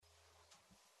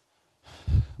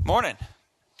Morning.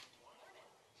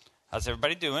 How's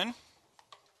everybody doing?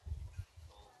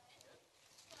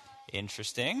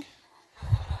 Interesting.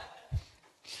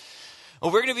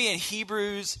 Well, we're going to be in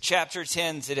Hebrews chapter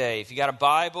 10 today. If you got a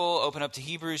Bible, open up to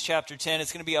Hebrews chapter 10.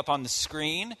 It's going to be up on the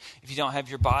screen if you don't have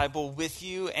your Bible with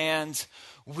you. And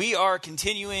we are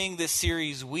continuing this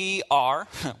series, We Are.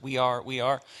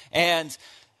 And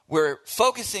we're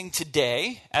focusing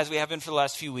today, as we have been for the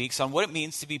last few weeks, on what it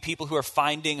means to be people who are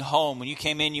finding home. When you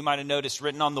came in, you might have noticed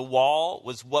written on the wall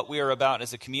was what we are about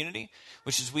as a community,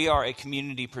 which is we are a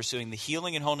community pursuing the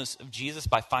healing and wholeness of Jesus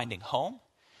by finding home,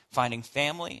 finding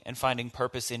family, and finding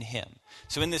purpose in him.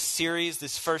 So in this series,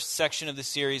 this first section of the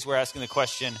series, we're asking the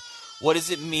question, what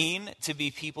does it mean to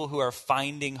be people who are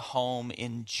finding home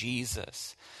in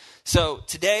Jesus? So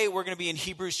today we're going to be in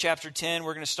Hebrews chapter 10.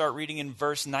 We're going to start reading in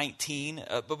verse 19.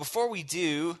 But before we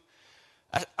do,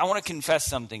 I want to confess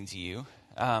something to you.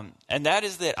 And that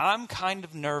is that I'm kind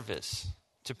of nervous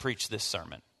to preach this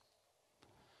sermon.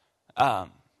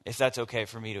 If that's okay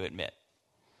for me to admit.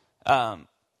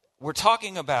 We're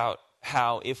talking about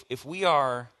how if we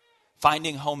are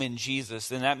finding home in Jesus,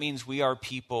 then that means we are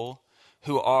people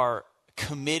who are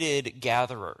committed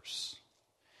gatherers.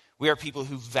 We are people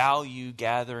who value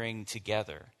gathering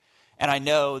together. And I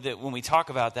know that when we talk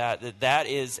about that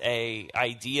is an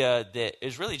idea that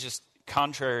is really just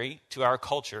contrary to our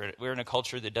culture. We're in a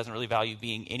culture that doesn't really value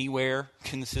being anywhere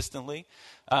consistently.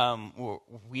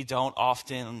 We don't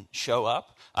often show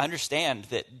up. I understand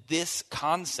that this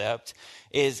concept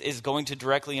is going to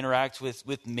directly interact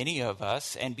with many of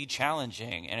us and be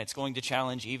challenging. And it's going to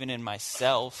challenge even in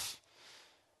myself,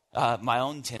 my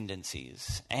own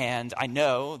tendencies. And I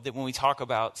know that when we talk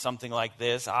about something like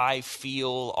this, I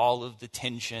feel all of the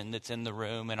tension that's in the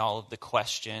room and all of the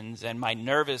questions. And my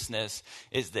nervousness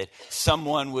is that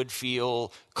someone would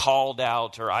feel called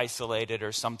out or isolated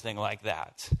or something like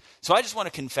that. So I just want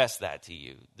to confess that to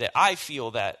you, that I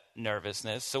feel that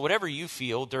nervousness. So whatever you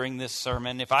feel during this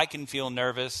sermon, if I can feel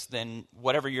nervous, then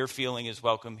whatever you're feeling is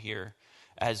welcome here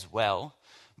as well.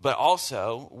 But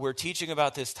also, we're teaching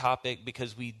about this topic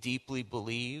because we deeply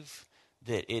believe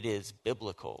that it is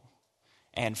biblical.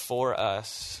 And for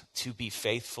us to be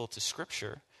faithful to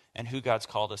Scripture and who God's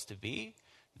called us to be,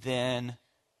 then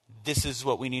this is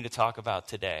what we need to talk about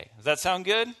today. Does that sound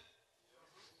good?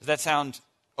 Does that sound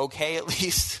okay at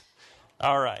least?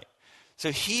 All right.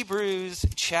 So Hebrews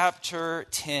chapter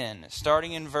 10,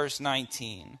 starting in verse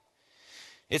 19.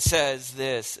 It says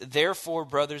this, "Therefore,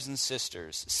 brothers and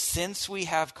sisters, since we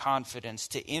have confidence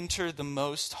to enter the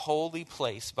most holy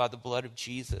place by the blood of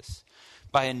Jesus,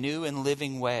 by a new and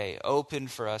living way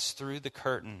opened for us through the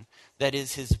curtain that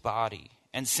is his body,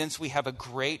 and since we have a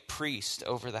great priest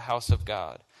over the house of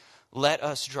God, let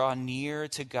us draw near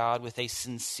to God with a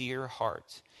sincere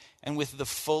heart and with the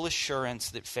full assurance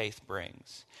that faith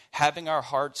brings, having our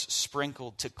hearts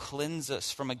sprinkled to cleanse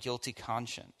us from a guilty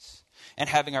conscience, and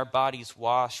having our bodies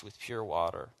washed with pure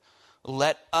water.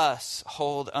 Let us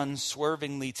hold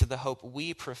unswervingly to the hope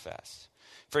we profess,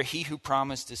 for he who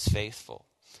promised is faithful.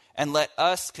 And let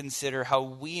us consider how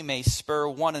we may spur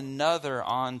one another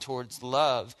on towards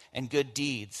love and good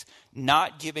deeds,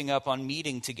 not giving up on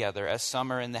meeting together as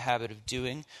some are in the habit of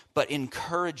doing, but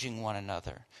encouraging one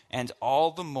another, and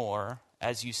all the more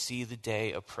as you see the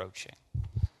day approaching."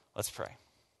 Let's pray.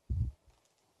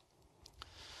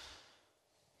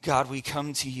 God, we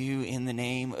come to you in the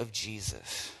name of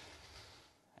Jesus,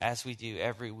 as we do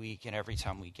every week and every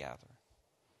time we gather.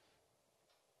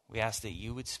 We ask that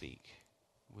you would speak.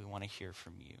 We want to hear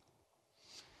from you.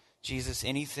 Jesus,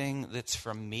 anything that's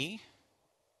from me,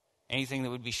 anything that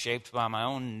would be shaped by my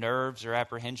own nerves or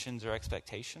apprehensions or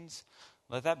expectations,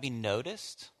 let that be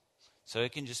noticed so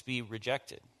it can just be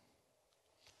rejected.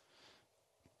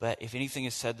 But if anything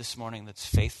is said this morning that's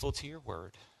faithful to your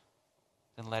word,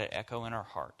 then let it echo in our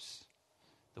hearts,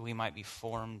 that we might be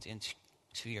formed into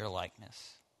your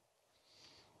likeness.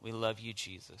 We love you,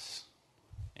 Jesus.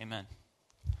 Amen.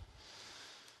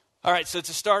 All right, so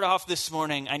to start off this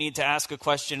morning, I need to ask a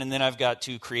question, and then I've got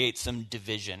to create some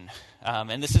division.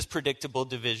 And this is predictable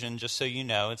division, just so you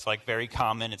know. It's like very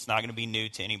common. It's not going to be new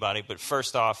to anybody. But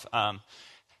first off,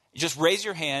 just raise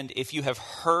your hand if you have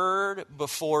heard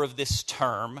before of this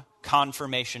term,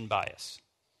 confirmation bias.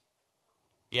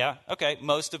 Yeah? Okay.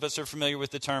 Most of us are familiar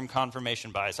with the term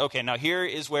confirmation bias. Okay, now here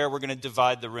is where we're going to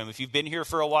divide the room. If you've been here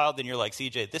for a while, then you're like,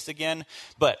 CJ, this again?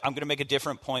 But I'm going to make a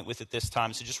different point with it this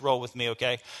time, so just roll with me,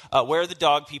 okay? Where are the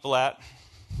dog people at?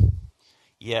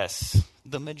 Yes,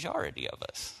 the majority of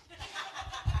us.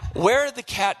 Where are the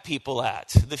cat people at?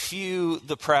 The few,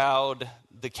 the proud,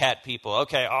 the cat people.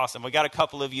 Okay, awesome. We got a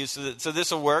couple of you, so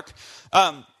this will work.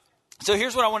 So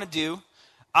here's what I want to do.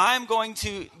 I'm going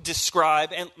to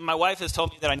describe, and my wife has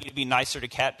told me that I need to be nicer to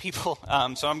cat people,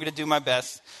 so I'm going to do my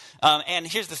best. And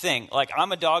here's the thing, like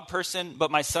I'm a dog person,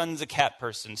 but my son's a cat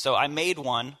person. So I made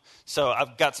one, so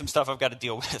I've got some stuff I've got to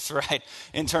deal with, right,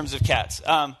 in terms of cats.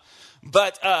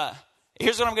 But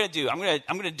here's what I'm going to do. I'm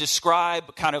going to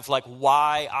describe kind of like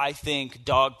why I think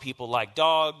dog people like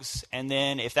dogs, and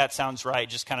then if that sounds right,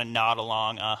 just kind of nod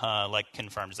along, like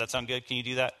confirm. Does that sound good? Can you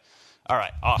do that? All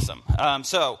right, awesome.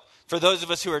 So for those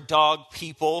of us who are dog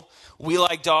people, we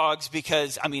like dogs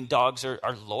because, dogs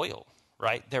are loyal,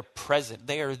 right? They're present.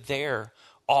 They are there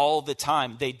all the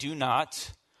time. They do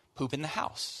not poop in the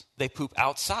house. They poop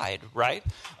outside, right?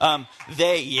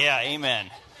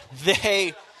 Amen.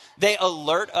 They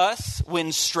alert us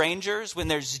when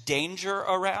there's danger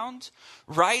around,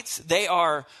 right? They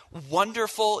are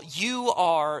wonderful. You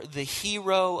are the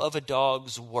hero of a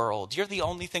dog's world. You're the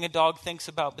only thing a dog thinks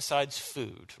about besides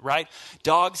food, right?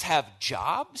 Dogs have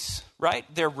jobs, right?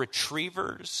 They're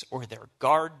retrievers, or they're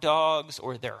guard dogs,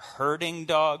 or they're herding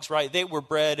dogs, right? They were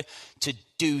bred to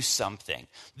do something.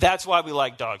 That's why we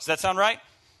like dogs. Does that sound right?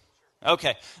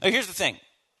 Okay. Now, here's the thing.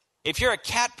 If you're a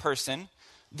cat person,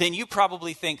 then you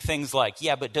probably think things like,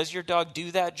 yeah, but does your dog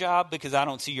do that job? Because I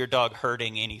don't see your dog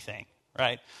hurting anything,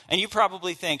 right? And you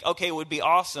probably think, okay, it would be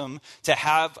awesome to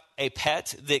have a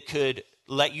pet that could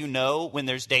let you know when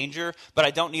there's danger, but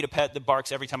I don't need a pet that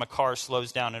barks every time a car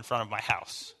slows down in front of my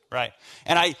house, right?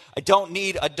 And I don't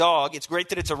need a dog. It's great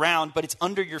that it's around, but it's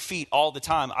under your feet all the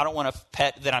time. I don't want a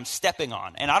pet that I'm stepping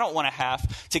on. And I don't want to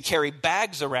have to carry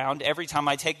bags around every time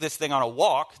I take this thing on a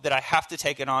walk that I have to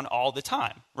take it on all the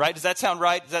time, right? Does that sound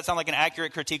right? Does that sound like an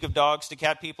accurate critique of dogs to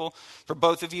cat people for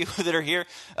both of you that are here?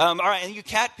 All right, and you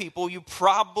cat people, you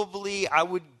probably, I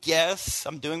would guess,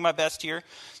 I'm doing my best here,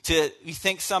 you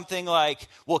think something like,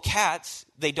 well, cats,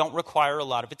 they don't require a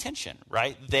lot of attention,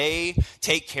 right? They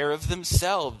take care of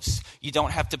themselves. You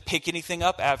don't have to pick anything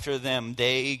up after them.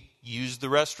 They use the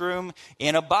restroom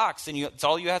in a box, and it's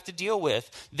all you have to deal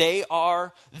with. They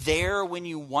are there when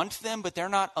you want them, but they're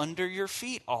not under your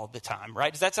feet all the time,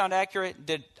 right? Does that sound accurate?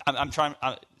 Does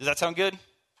that sound good?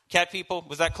 Cat people,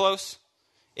 was that close?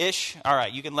 Ish? All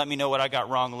right, you can let me know what I got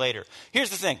wrong later. Here's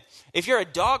the thing. If you're a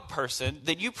dog person,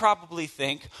 then you probably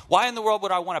think, why in the world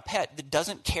would I want a pet that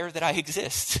doesn't care that I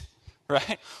exist?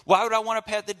 Right? Why would I want a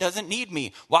pet that doesn't need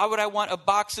me? Why would I want a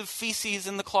box of feces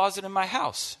in the closet in my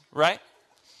house? Right?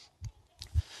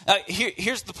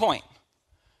 Here's the point.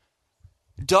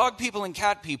 Dog people and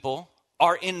cat people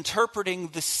are interpreting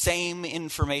the same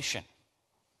information.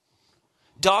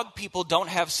 Dog people don't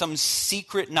have some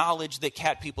secret knowledge that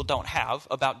cat people don't have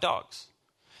about dogs.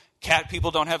 Cat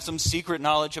people don't have some secret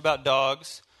knowledge about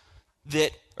dogs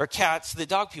or cats that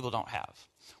dog people don't have.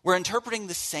 We're interpreting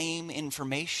the same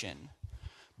information,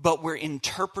 but we're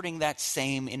interpreting that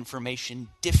same information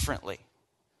differently.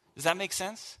 Does that make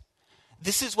sense?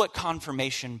 This is what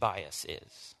confirmation bias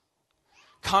is.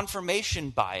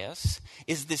 Confirmation bias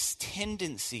is this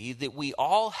tendency that we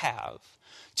all have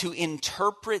to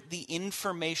interpret the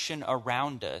information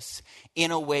around us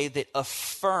in a way that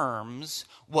affirms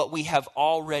what we have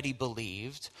already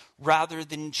believed rather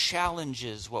than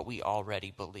challenges what we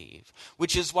already believe,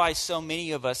 which is why so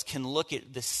many of us can look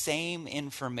at the same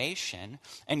information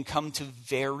and come to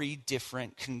very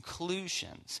different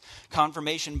conclusions.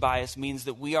 Confirmation bias means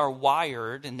that we are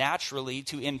wired naturally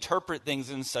to interpret things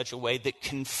in such a way that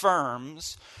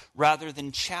confirms rather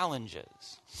than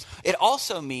challenges. It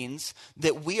also means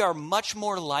that we are much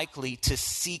more likely to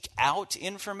seek out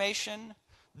information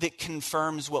that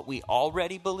confirms what we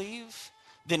already believe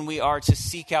than we are to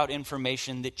seek out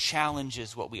information that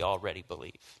challenges what we already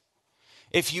believe.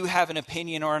 If you have an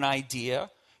opinion or an idea,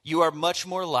 you are much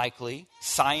more likely,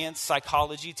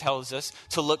 psychology tells us,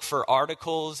 to look for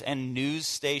articles and news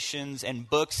stations and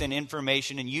books and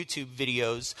information and YouTube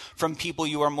videos from people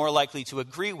you are more likely to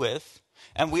agree with.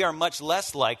 And we are much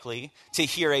less likely to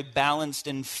seek out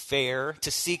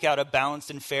a balanced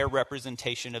and fair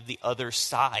representation of the other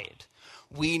side.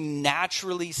 We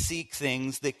naturally seek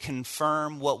things that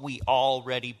confirm what we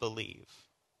already believe.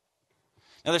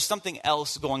 Now, there's something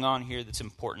else going on here that's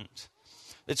important,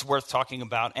 that's worth talking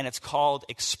about, and it's called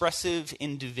expressive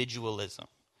individualism.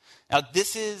 Now,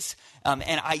 this is an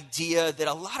idea that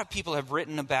a lot of people have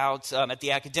written about at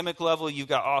the academic level. You've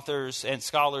got authors and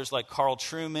scholars like Carl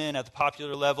Trueman. At the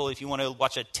popular level, if you want to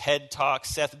watch a TED Talk,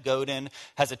 Seth Godin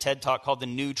has a TED Talk called The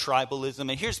New Tribalism.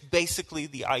 And here's basically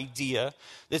the idea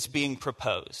that's being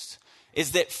proposed,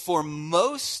 is that for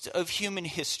most of human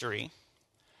history,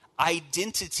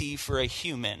 identity for a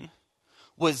human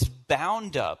was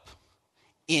bound up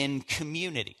in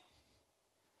community.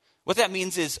 What that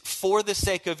means is, for the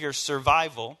sake of your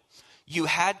survival, you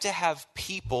had to have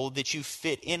people that you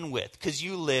fit in with because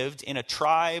you lived in a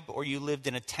tribe or you lived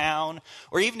in a town,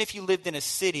 or even if you lived in a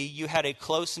city, you had a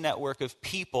close network of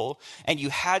people and you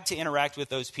had to interact with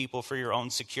those people for your own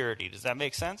security. Does that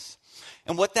make sense?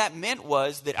 And what that meant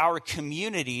was that our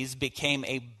communities became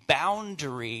a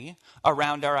boundary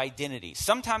around our identity,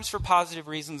 sometimes for positive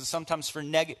reasons,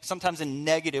 sometimes in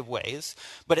negative ways,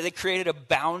 but it created a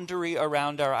boundary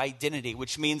around our identity,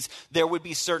 which means there would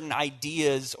be certain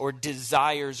ideas or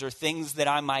desires or things that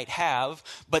I might have,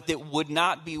 but that would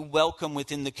not be welcome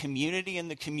within the community, and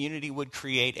the community would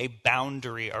create a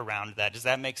boundary around that. Does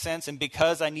that make sense? And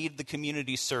because I needed the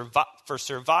community for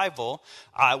survival,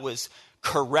 I was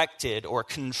corrected or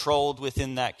controlled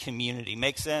within that community.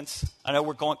 Make sense? I know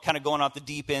we're going off the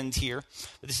deep end here,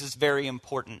 but this is very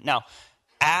important. Now,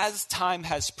 as time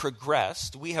has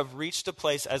progressed, we have reached a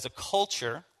place as a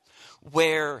culture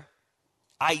where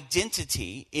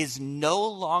identity is no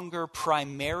longer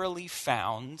primarily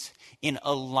found in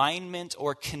alignment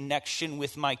or connection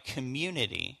with my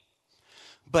community,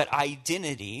 but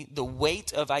identity, the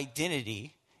weight of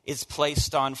identity, is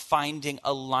placed on finding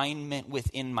alignment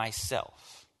within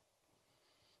myself.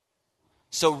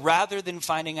 So rather than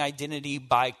finding identity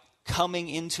by coming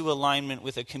into alignment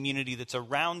with a community that's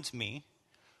around me,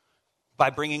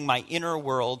 by bringing my inner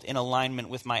world in alignment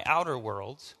with my outer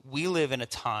world, we live in a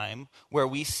time where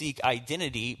we seek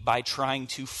identity by trying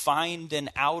to find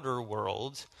an outer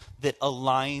world that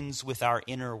aligns with our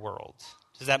inner world.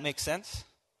 Does that make sense?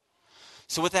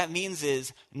 So what that means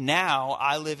is now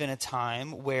I live in a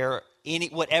time where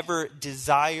whatever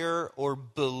desire or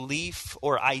belief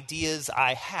or ideas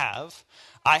I have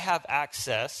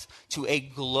access to a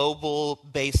global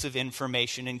base of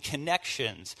information and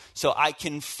connections. So I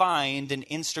can find an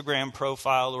Instagram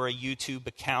profile or a YouTube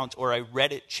account or a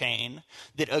Reddit chain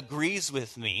that agrees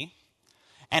with me,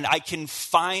 and I can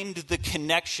find the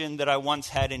connection that I once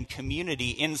had in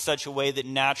community in such a way that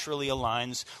naturally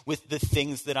aligns with the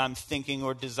things that I'm thinking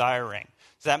or desiring.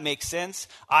 Does that make sense?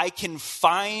 I can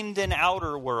find an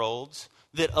outer world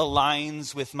that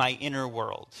aligns with my inner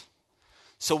world.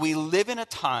 So we live in a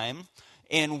time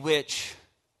in which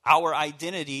our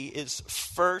identity is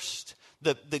first,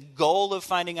 the goal of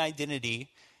finding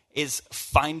identity is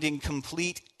finding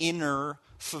complete inner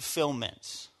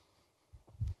fulfillment.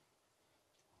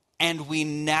 And we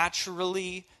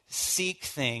naturally seek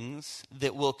things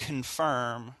that will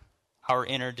confirm our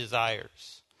inner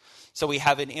desires. So we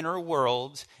have an inner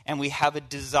world and we have a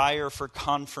desire for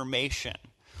confirmation.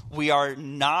 We are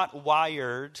not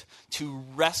wired to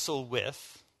wrestle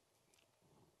with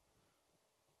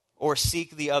or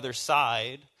seek the other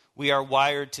side. We are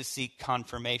wired to seek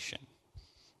confirmation.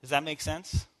 Does that make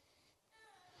sense?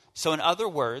 So in other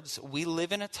words, we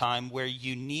live in a time where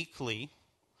uniquely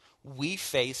we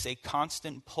face a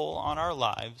constant pull on our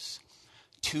lives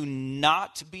to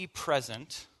not be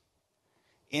present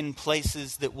in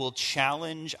places that will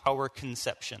challenge our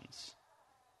conceptions.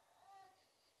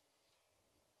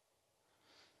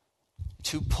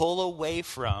 To pull away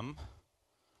from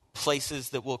places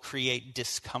that will create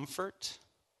discomfort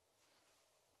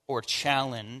or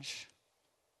challenge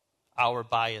our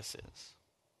biases.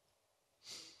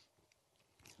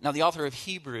 Now, the author of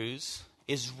Hebrews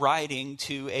is writing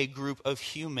to a group of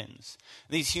humans.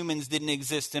 These humans didn't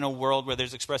exist in a world where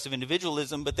there's expressive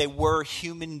individualism, but they were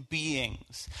human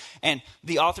beings. And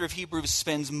the author of Hebrews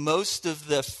spends most of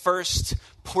the first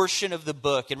portion of the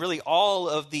book, and really all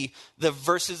of the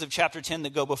verses of chapter 10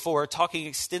 that go before, talking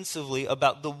extensively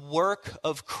about the work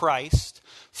of Christ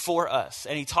for us.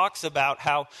 And he talks about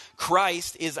how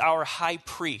Christ is our high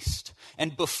priest.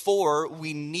 And before,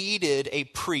 we needed a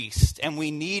priest, and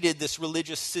we needed this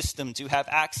religious system to have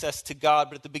access to God.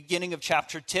 But at the beginning of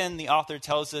chapter 10, the author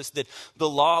tells us that the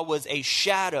law was a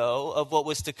shadow of what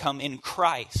was to come in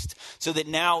Christ. So that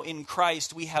now in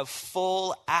Christ, we have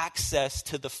full access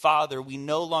to the Father. We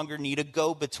no longer need a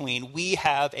go-between. We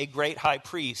have a great high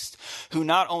priest who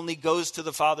not only goes to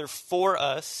the Father for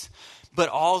us, but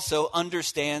also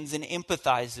understands and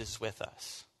empathizes with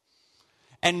us.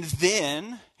 And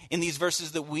then, in these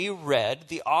verses that we read,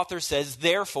 the author says,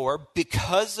 therefore,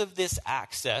 because of this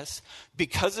access,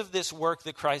 because of this work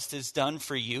that Christ has done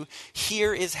for you,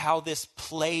 here is how this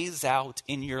plays out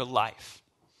in your life.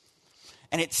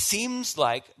 And it seems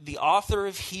like the author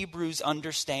of Hebrews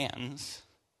understands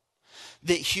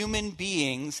that human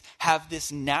beings have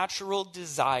this natural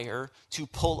desire to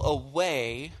pull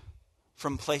away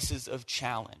from places of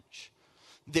challenge.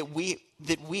 That we,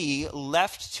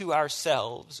 left to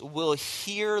ourselves, will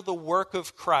hear the work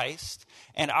of Christ,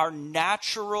 and our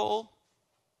natural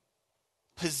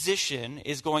position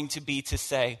is going to be to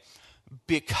say,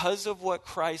 because of what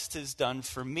Christ has done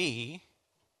for me,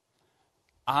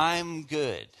 I'm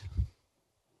good.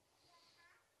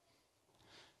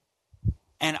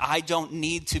 And I don't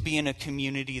need to be in a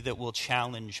community that will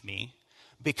challenge me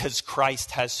because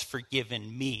Christ has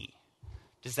forgiven me.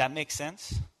 Does that make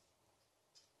sense?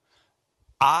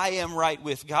 I am right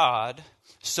with God,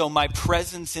 so my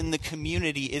presence in the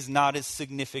community is not as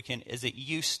significant as it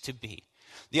used to be.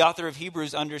 The author of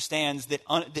Hebrews understands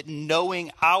that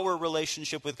knowing our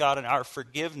relationship with God and our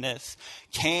forgiveness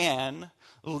can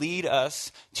lead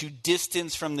us to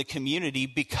distance from the community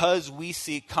because we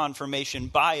seek confirmation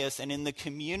bias, and in the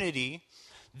community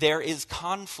there is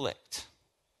conflict.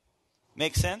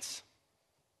 Make sense?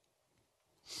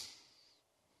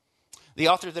 The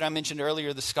author that I mentioned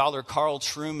earlier, the scholar Carl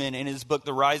Trueman, in his book,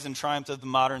 The Rise and Triumph of the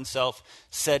Modern Self,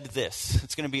 said this.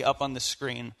 It's going to be up on the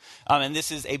screen. And this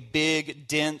is a big,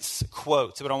 dense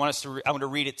quote, but I want to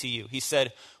read it to you. He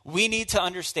said, "We need to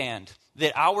understand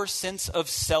that our sense of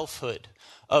selfhood,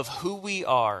 of who we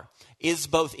are, is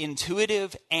both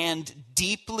intuitive and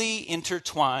deeply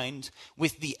intertwined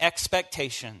with the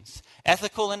expectations,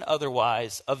 ethical and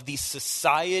otherwise, of the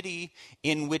society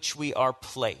in which we are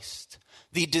placed.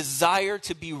 The desire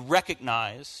to be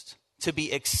recognized, to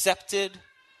be accepted,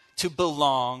 to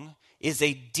belong is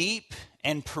a deep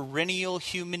and perennial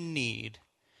human need,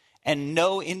 and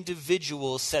no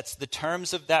individual sets the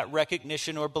terms of that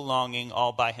recognition or belonging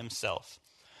all by himself.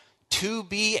 To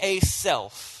be a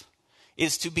self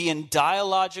is to be in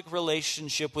dialogic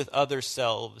relationship with other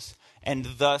selves, and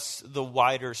thus the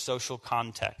wider social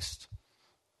context."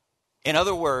 In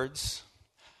other words,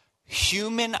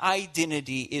 human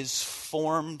identity is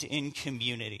formed in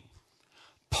community.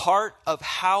 Part of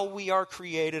how we are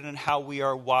created and how we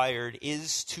are wired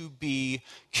is to be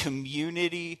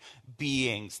community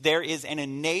beings. There is an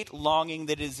innate longing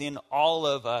that is in all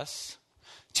of us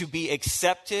to be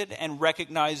accepted and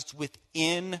recognized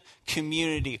within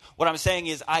community. What I'm saying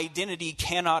is identity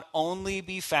cannot only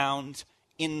be found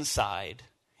inside.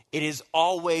 It is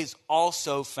always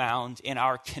also found in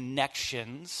our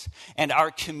connections, and our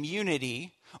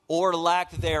community, or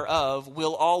lack thereof,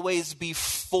 will always be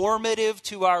formative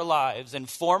to our lives and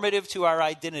formative to our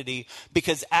identity,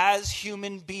 because as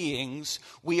human beings,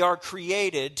 we are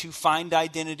created to find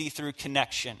identity through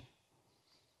connection.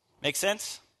 Make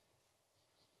sense?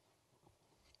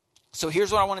 So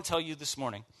here's what I want to tell you this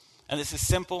morning, and this is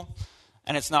simple,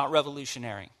 and it's not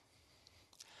revolutionary.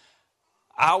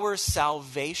 Our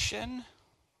salvation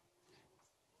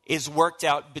is worked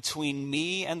out between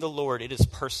me and the Lord. It is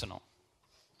personal.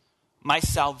 My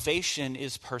salvation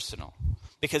is personal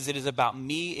because it is about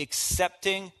me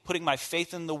accepting, putting my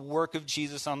faith in the work of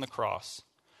Jesus on the cross.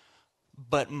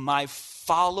 But my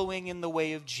following in the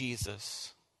way of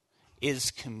Jesus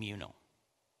is communal.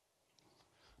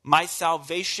 My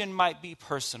salvation might be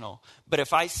personal, but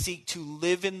if I seek to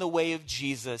live in the way of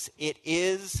Jesus, it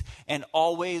is and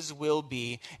always will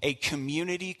be a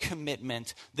community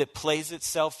commitment that plays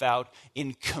itself out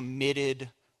in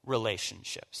committed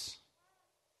relationships.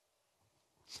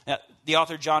 Now, the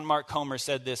author John Mark Comer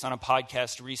said this on a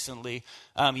podcast recently.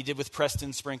 He did with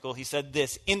Preston Sprinkle. He said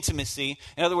this: intimacy,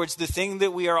 in other words, the thing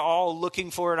that we are all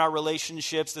looking for in our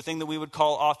relationships, the thing that we would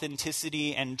call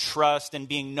authenticity and trust and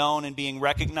being known and being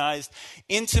recognized,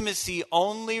 intimacy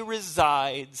only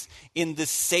resides in the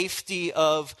safety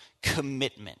of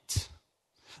commitment.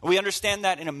 We understand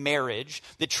that in a marriage,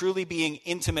 that truly being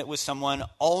intimate with someone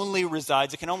only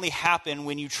resides, it can only happen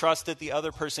when you trust that the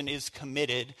other person is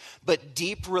committed. But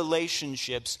deep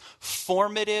relationships,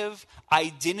 formative,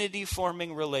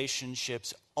 identity-forming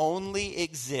relationships only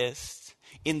exist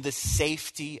in the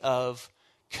safety of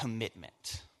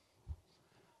commitment.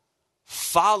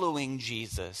 Following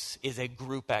Jesus is a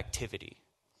group activity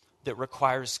that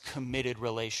requires committed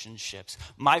relationships.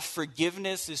 My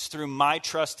forgiveness is through my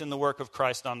trust in the work of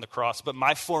Christ on the cross, but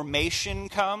my formation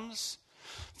comes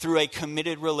through a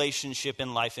committed relationship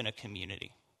in life in a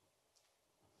community.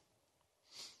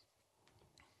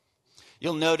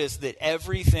 You'll notice that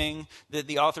everything that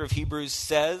the author of Hebrews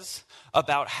says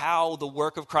about how the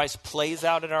work of Christ plays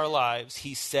out in our lives,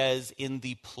 he says in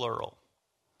the plural.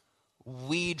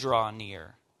 We draw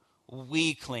near.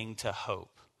 We cling to hope.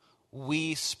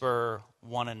 We spur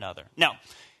one another. Now,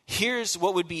 here's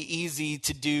what would be easy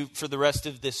to do for the rest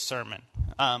of this sermon.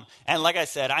 And like I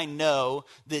said, I know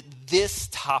that this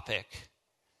topic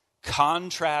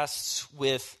contrasts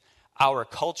with our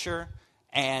culture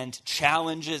and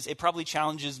it probably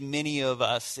challenges many of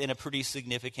us in a pretty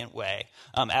significant way,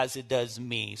 as it does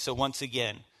me. So once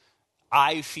again,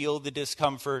 I feel the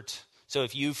discomfort. So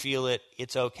if you feel it,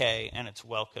 it's okay and it's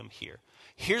welcome here.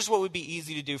 here's what would be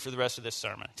easy to do for the rest of this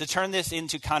sermon. To turn this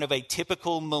into kind of a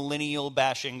typical millennial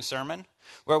bashing sermon,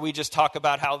 where we just talk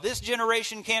about how this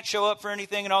generation can't show up for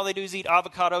anything and all they do is eat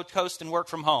avocado toast and work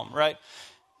from home, right?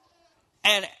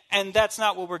 And that's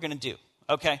not what we're going to do,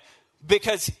 okay?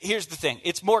 Because here's the thing.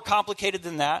 It's more complicated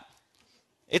than that.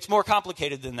 It's more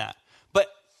complicated than that. But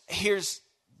here's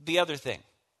the other thing.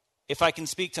 If I can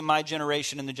speak to my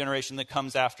generation and the generation that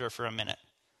comes after for a minute.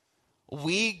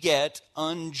 We get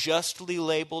unjustly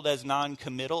labeled as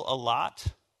non-committal a lot,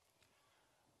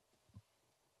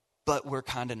 but we're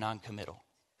kind of non-committal.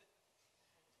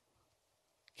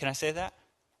 Can I say that?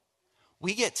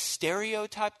 We get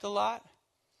stereotyped a lot,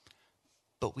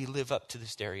 but we live up to the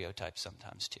stereotype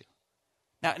sometimes too.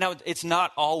 Now, it's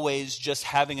not always just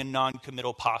having a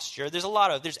non-committal posture.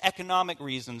 There's economic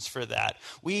reasons for that.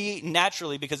 We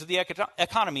naturally, because of the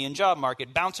economy and job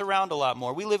market, bounce around a lot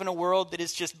more. We live in a world that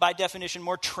is just by definition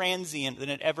more transient than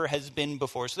it ever has been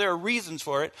before. So there are reasons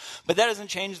for it, but that doesn't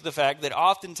change the fact that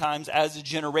oftentimes as a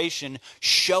generation,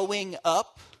 showing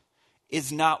up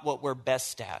is not what we're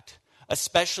best at,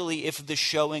 especially if the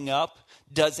showing up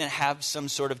doesn't have some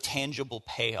sort of tangible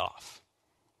payoff.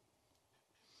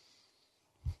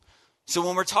 So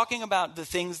when we're talking about the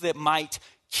things that might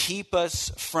keep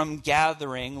us from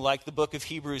gathering, like the book of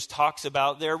Hebrews talks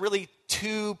about, there are really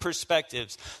two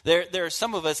perspectives. There are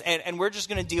some of us, and we're just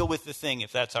going to deal with the thing,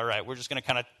 if that's all right. We're just going to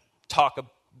kind of talk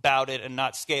about it and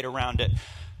not skate around it.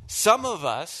 Some of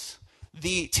us,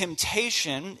 the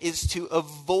temptation is to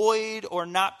avoid or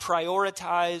not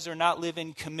prioritize or not live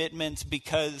in commitment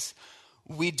because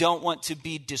we don't want to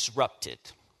be disrupted.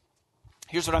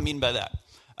 Here's what I mean by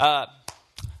that.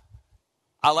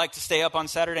 I like to stay up on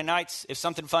Saturday nights. If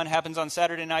something fun happens on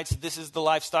Saturday nights, this is the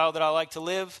lifestyle that I like to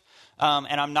live.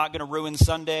 And I'm not going to ruin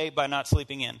Sunday by not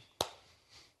sleeping in.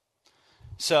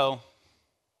 So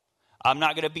I'm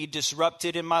not going to be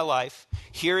disrupted in my life.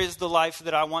 Here is the life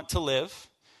that I want to live.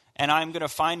 And I'm going to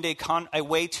find a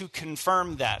way to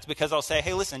confirm that. Because I'll say,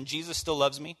 hey, listen, Jesus still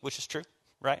loves me, which is true,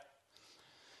 right?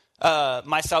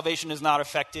 My salvation is not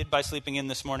affected by sleeping in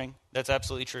this morning. That's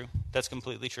absolutely true. That's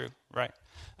completely true, right?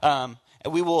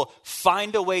 And we will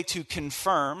find a way to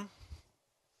confirm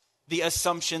the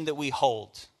assumption that we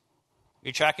hold.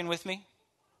 You're tracking with me?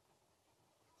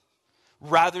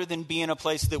 Rather than be in a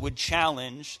place that would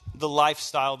challenge the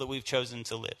lifestyle that we've chosen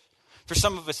to live. For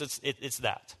some of us, it's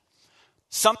that.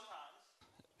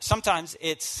 Sometimes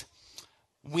it's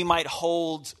we might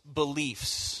hold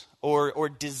beliefs or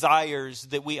desires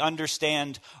that we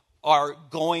understand are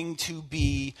going to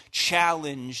be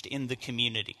challenged in the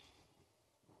community.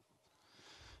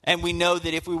 And we know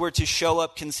that if we were to show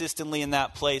up consistently in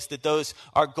that place, that those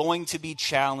are going to be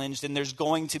challenged and there's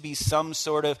going to be some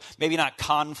sort of, maybe not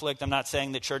conflict. I'm not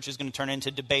saying that church is going to turn into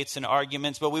debates and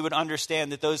arguments, but we would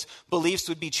understand that those beliefs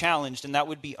would be challenged and that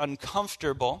would be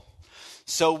uncomfortable.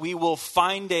 So we will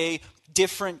find a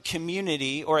different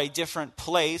community or a different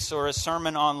place or a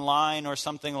sermon online or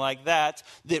something like that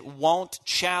that won't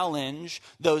challenge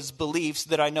those beliefs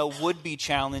that I know would be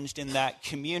challenged in that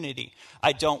community.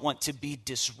 I don't want to be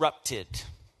disrupted.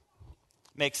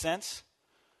 Make sense?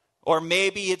 Or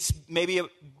maybe it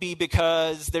be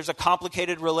because there's a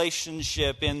complicated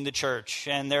relationship in the church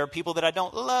and there are people that I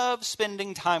don't love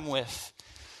spending time with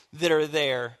that are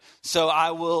there. So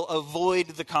I will avoid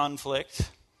the conflict.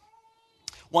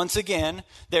 Once again,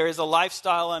 there is a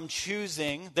lifestyle I'm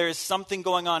choosing. There is something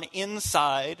going on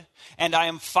inside, and I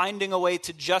am finding a way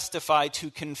to justify, to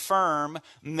confirm,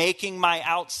 making my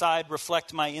outside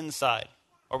reflect my inside.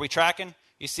 Are we tracking?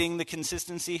 You seeing the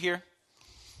consistency here?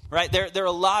 Right? There are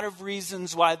a lot of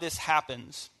reasons why this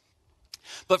happens.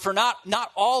 But for not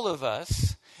all of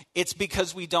us, it's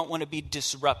because we don't want to be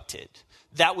disrupted.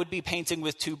 That would be painting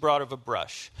with too broad of a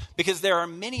brush. Because there are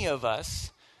many of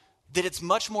us that it's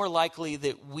much more likely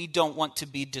that we don't want to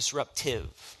be disruptive.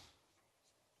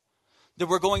 That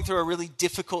we're going through a really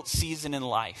difficult season in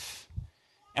life.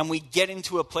 And we get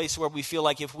into a place where we feel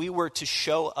like if we were to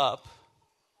show up,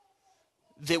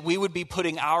 that we would be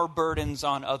putting our burdens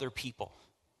on other people.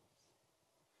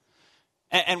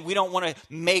 And we don't want to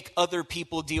make other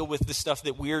people deal with the stuff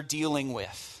that we're dealing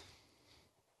with.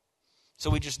 So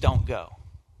we just don't go.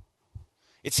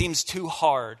 It seems too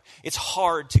hard. It's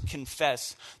hard to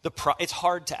confess. It's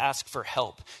hard to ask for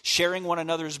help. Sharing one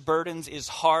another's burdens is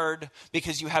hard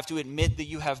because you have to admit that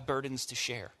you have burdens to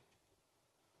share.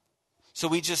 So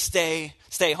we just stay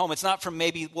home. It's not from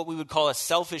maybe what we would call a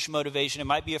selfish motivation. It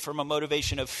might be from a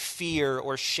motivation of fear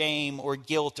or shame or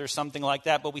guilt or something like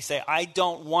that. But we say, I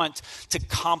don't want to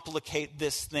complicate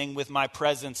this thing with my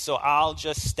presence, so I'll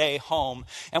just stay home.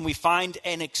 And we find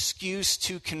an excuse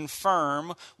to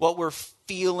confirm what we're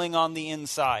feeling on the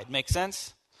inside. Make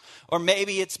sense? Or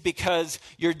maybe it's because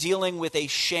you're dealing with a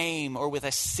shame or with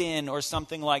a sin or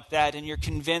something like that, and you're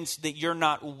convinced that you're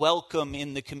not welcome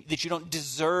in that you don't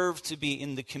deserve to be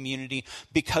in the community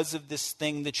because of this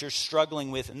thing that you're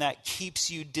struggling with, and that keeps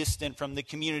you distant from the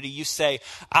community. You say,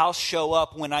 I'll show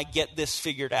up when I get this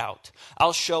figured out.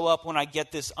 I'll show up when I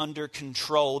get this under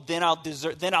control. Then I'll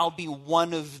be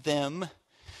one of them.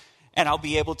 And I'll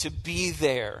be able to be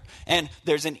there. And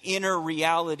there's an inner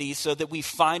reality so that we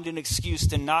find an excuse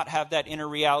to not have that inner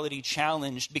reality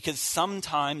challenged, because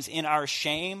sometimes in our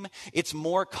shame, it's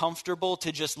more comfortable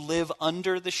to just live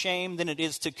under the shame than it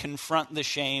is to confront the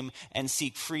shame and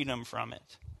seek freedom from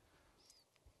it.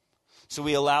 So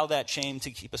we allow that shame to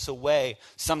keep us away.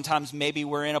 Sometimes maybe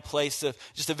we're in a place of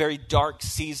just a very dark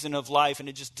season of life, and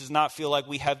it just does not feel like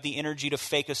we have the energy to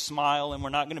fake a smile, and we're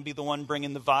not going to be the one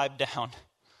bringing the vibe down.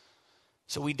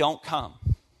 So we don't come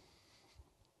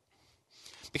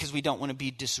because we don't want to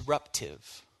be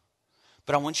disruptive.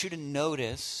 But I want you to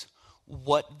notice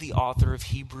what the author of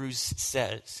Hebrews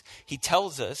says. He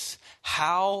tells us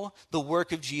how the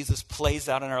work of Jesus plays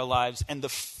out in our lives. And the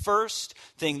first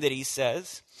thing that he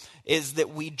says is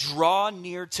that we draw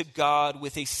near to God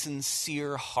with a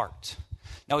sincere heart.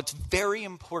 Now, it's very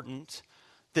important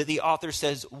that the author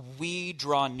says we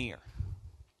draw near.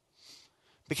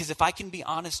 Because if I can be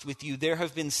honest with you, there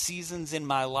have been seasons in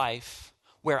my life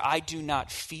where I do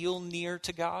not feel near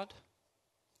to God,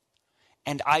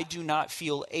 and I do not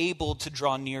feel able to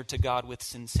draw near to God with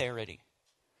sincerity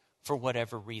for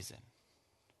whatever reason.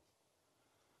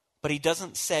 But he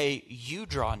doesn't say, you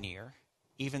draw near,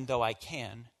 even though I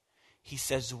can. He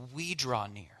says, we draw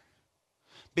near.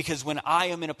 Because when I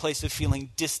am in a place of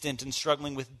feeling distant and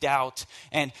struggling with doubt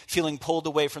and feeling pulled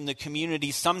away from the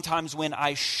community, sometimes when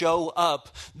I show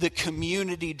up, the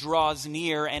community draws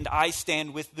near and I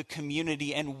stand with the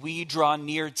community and we draw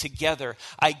near together.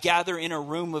 I gather in a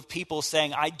room of people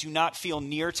saying, I do not feel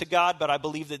near to God, but I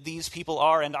believe that these people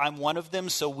are and I'm one of them,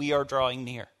 so we are drawing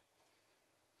near.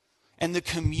 And the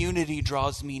community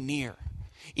draws me near,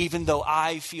 even though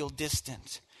I feel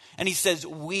distant. And he says,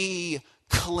 we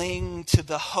cling to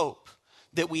the hope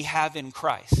that we have in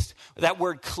Christ. That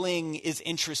word cling is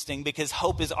interesting because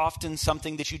hope is often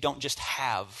something that you don't just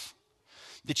have,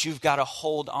 that you've got to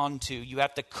hold on to. You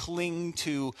have to cling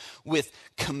to with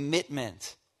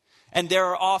commitment. And there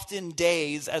are often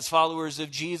days as followers of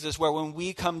Jesus where when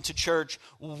we come to church,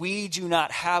 we do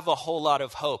not have a whole lot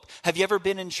of hope. Have you ever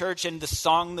been in church and the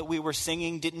song that we were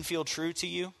singing didn't feel true to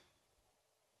you?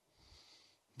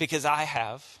 Because I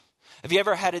have. Have you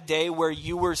ever had a day where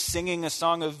you were singing a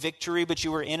song of victory, but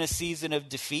you were in a season of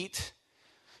defeat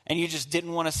and you just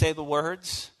didn't want to say the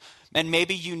words? And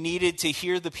maybe you needed to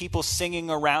hear the people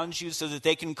singing around you so that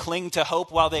they can cling to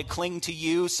hope while they cling to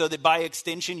you, so that by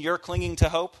extension you're clinging to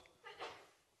hope?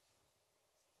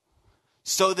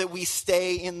 So that we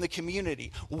stay in the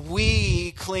community. We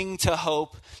cling to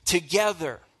hope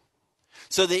together.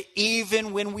 So that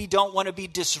even when we don't want to be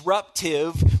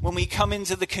disruptive, when we come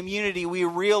into the community, we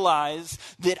realize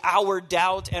that our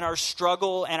doubt and our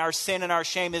struggle and our sin and our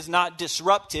shame is not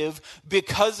disruptive.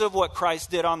 Because of what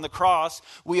Christ did on the cross,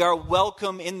 we are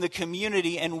welcome in the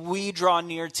community and we draw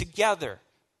near together.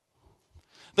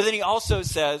 But then he also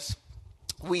says,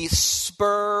 we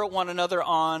spur one another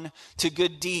on to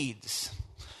good deeds.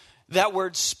 That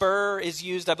word spur is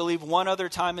used, I believe, one other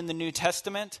time in the New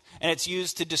Testament, and it's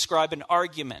used to describe an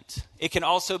argument. It can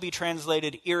also be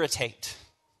translated irritate.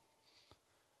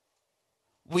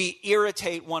 We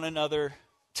irritate one another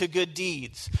to good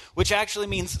deeds, which actually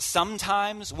means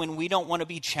sometimes when we don't want to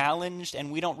be challenged and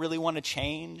we don't really want to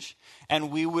change and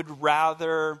we would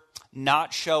rather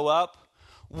not show up,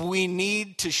 we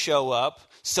need to show up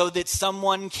so that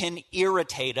someone can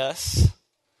irritate us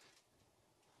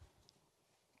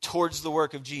towards the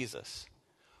work of Jesus.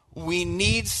 We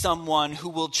need someone who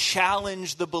will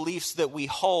challenge the beliefs that we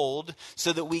hold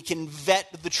so that we can vet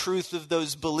the truth of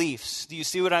those beliefs. Do you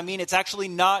see what I mean? It's actually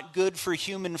not good for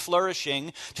human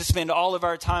flourishing to spend all of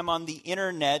our time on the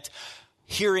internet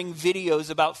hearing videos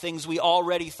about things we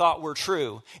already thought were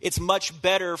true. It's much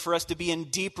better for us to be in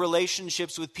deep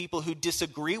relationships with people who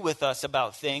disagree with us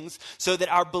about things so that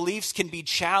our beliefs can be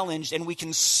challenged and we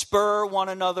can spur one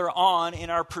another on in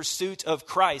our pursuit of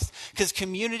Christ. Because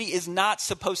community is not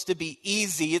supposed to be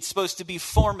easy. It's supposed to be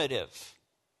formative.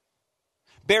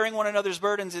 Bearing one another's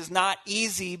burdens is not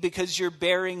easy because you're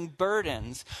bearing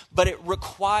burdens, but it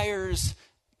requires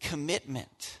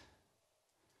commitment.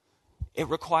 It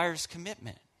requires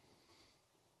commitment.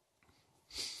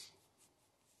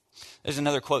 There's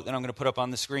another quote that I'm going to put up on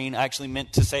the screen. I actually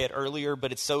meant to say it earlier,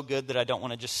 but it's so good that I don't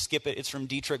want to just skip it. It's from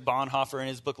Dietrich Bonhoeffer in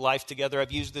his book, Life Together.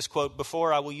 I've used this quote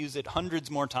before. I will use it hundreds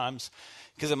more times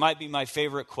because it might be my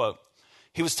favorite quote.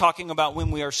 He was talking about when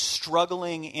we are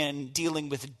struggling and dealing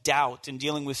with doubt and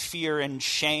dealing with fear and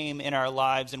shame in our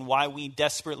lives and why we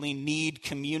desperately need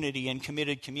community and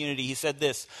committed community. He said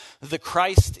this: the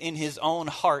Christ in his own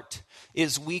heart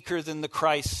is weaker than the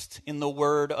Christ in the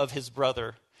word of his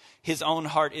brother. His own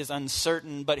heart is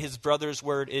uncertain, but his brother's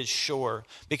word is sure.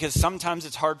 Because sometimes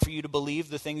it's hard for you to believe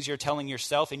the things you're telling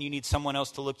yourself, and you need someone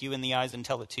else to look you in the eyes and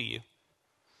tell it to you.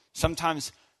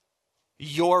 Sometimes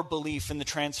your belief in the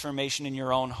transformation in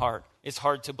your own heart is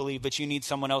hard to believe, but you need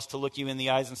someone else to look you in the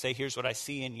eyes and say, here's what I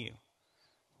see in you.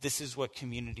 This is what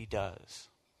community does.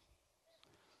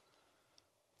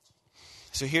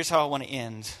 So here's how I want to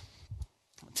end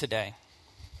today.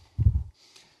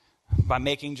 By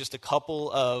making just a couple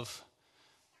of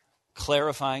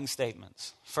clarifying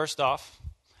statements. First off,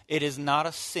 it is not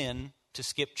a sin to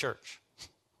skip church.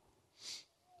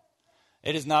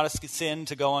 It is not a sin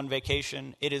to go on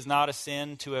vacation. It is not a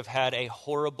sin to have had a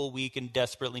horrible week and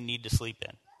desperately need to sleep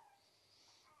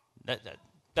in.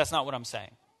 That's not what I'm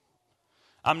saying.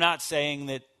 I'm not saying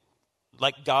that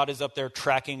like God is up there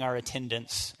tracking our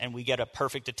attendance and we get a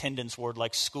perfect attendance ward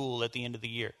like school at the end of the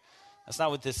year. That's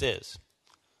not what this is.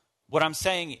 What I'm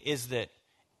saying is that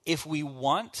if we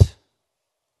want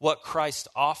what Christ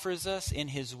offers us in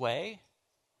his way,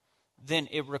 then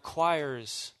it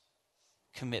requires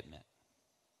commitment.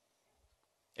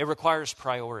 It requires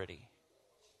priority.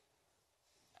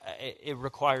 It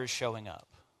requires showing up.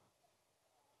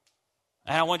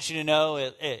 And I want you to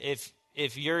know,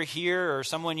 if you're here or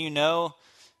someone you know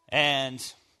and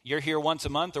you're here once a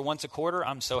month or once a quarter,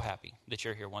 I'm so happy that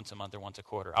you're here once a month or once a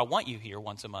quarter. I want you here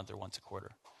once a month or once a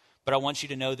quarter. But I want you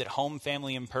to know that home,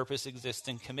 family, and purpose exists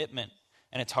in commitment,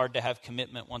 and it's hard to have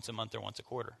commitment once a month or once a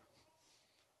quarter.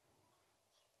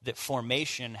 That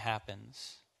formation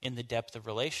happens in the depth of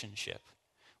relationship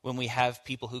when we have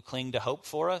people who cling to hope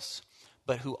for us,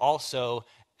 but who also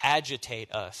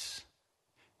agitate us,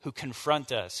 who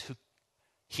confront us, who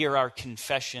hear our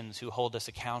confessions, who hold us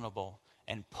accountable,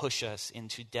 and push us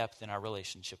into depth in our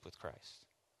relationship with Christ.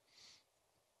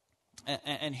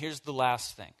 And here's the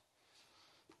last thing.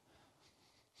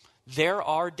 There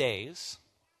are days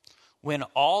when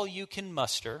all you can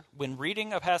muster, when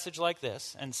reading a passage like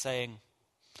this and saying,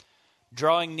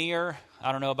 drawing near,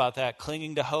 I don't know about that,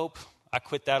 clinging to hope, I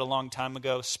quit that a long time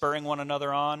ago, spurring one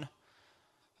another on,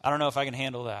 I don't know if I can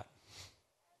handle that.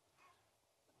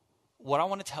 What I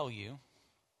want to tell you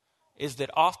is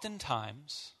that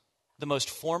oftentimes the most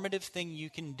formative thing you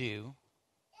can do,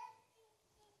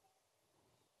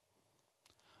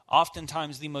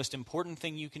 oftentimes the most important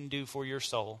thing you can do for your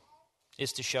soul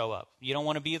is to show up. You don't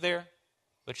want to be there,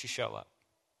 but you show up.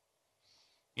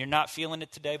 You're not feeling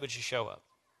it today, but you show up.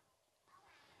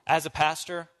 As a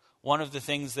pastor, one of the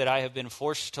things that I have been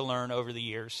forced to learn over the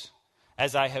years,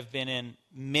 as I have been in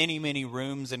many, many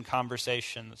rooms and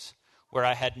conversations where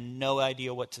I had no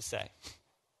idea what to say.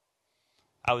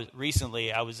 I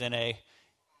was in an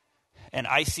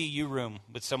ICU room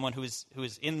with someone who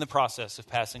is in the process of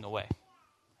passing away.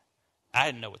 I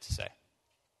didn't know what to say.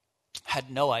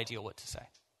 Had no idea what to say.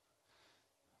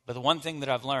 But the one thing that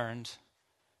I've learned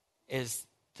is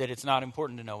that it's not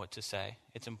important to know what to say.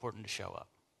 It's important to show up.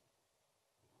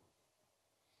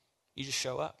 You just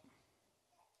show up.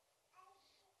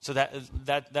 So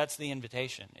that's the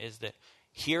invitation, is that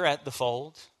here at the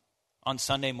Fold, on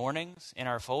Sunday mornings, in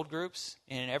our Fold groups,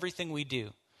 in everything we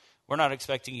do, we're not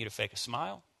expecting you to fake a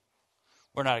smile.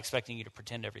 We're not expecting you to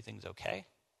pretend everything's okay.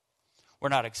 We're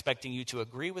not expecting you to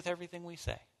agree with everything we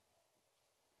say.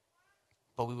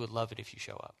 But we would love it if you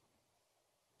show up,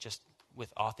 just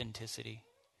with authenticity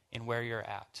in where you're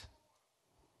at.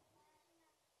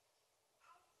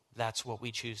 That's what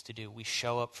we choose to do. We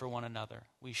show up for one another.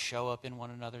 We show up in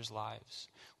one another's lives.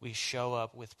 We show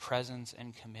up with presence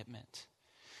and commitment.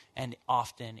 And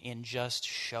often in just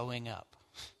showing up,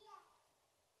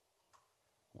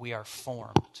 we are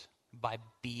formed by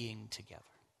being together,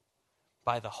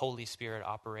 by the Holy Spirit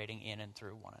operating in and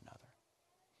through one another.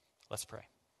 Let's pray.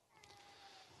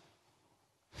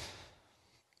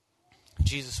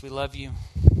 Jesus, we love you.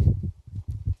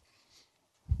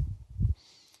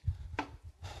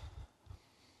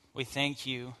 We thank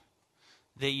you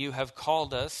that you have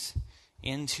called us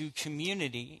into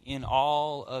community in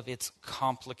all of its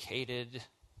complicated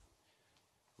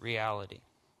reality.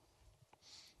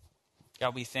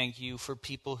 God, we thank you for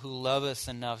people who love us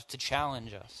enough to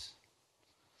challenge us.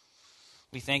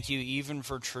 We thank you even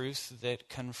for truth that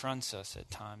confronts us at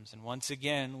times. And once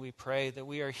again, we pray that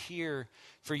we are here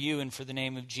for you and for the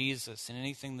name of Jesus, and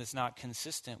anything that's not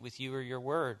consistent with you or your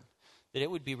word, that it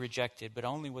would be rejected, but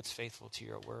only what's faithful to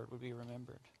your word would be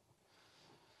remembered.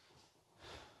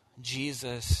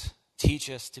 Jesus, teach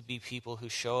us to be people who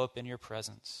show up in your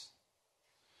presence,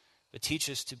 but teach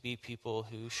us to be people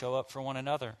who show up for one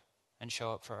another and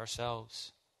show up for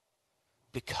ourselves,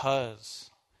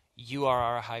 because you are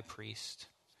our high priest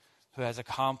who has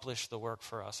accomplished the work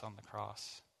for us on the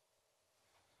cross.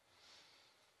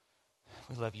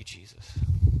 We love you, Jesus.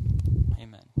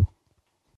 Amen.